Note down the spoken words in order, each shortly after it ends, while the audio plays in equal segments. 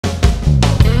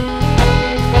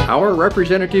Our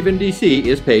representative in DC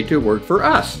is paid to work for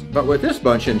us, but with this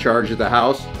bunch in charge of the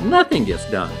House, nothing gets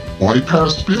done. Why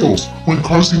pass bills when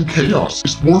causing chaos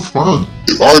is more fun?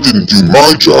 If I didn't do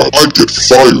my job, I'd get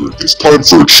fired. It's time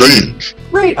for a change.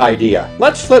 Great idea!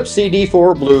 Let's flip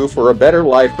CD4 Blue for a better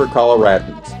life for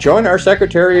Coloradans. Join our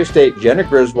Secretary of State Jena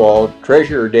Griswold,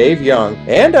 Treasurer Dave Young,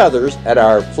 and others at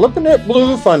our Flippin' It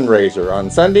Blue fundraiser on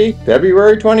Sunday,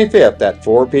 February 25th at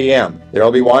 4 p.m.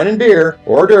 There'll be wine and beer,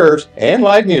 hors d'oeuvres, and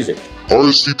live music.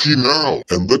 RSVP now,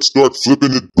 and let's start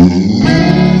flipping it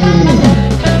blue.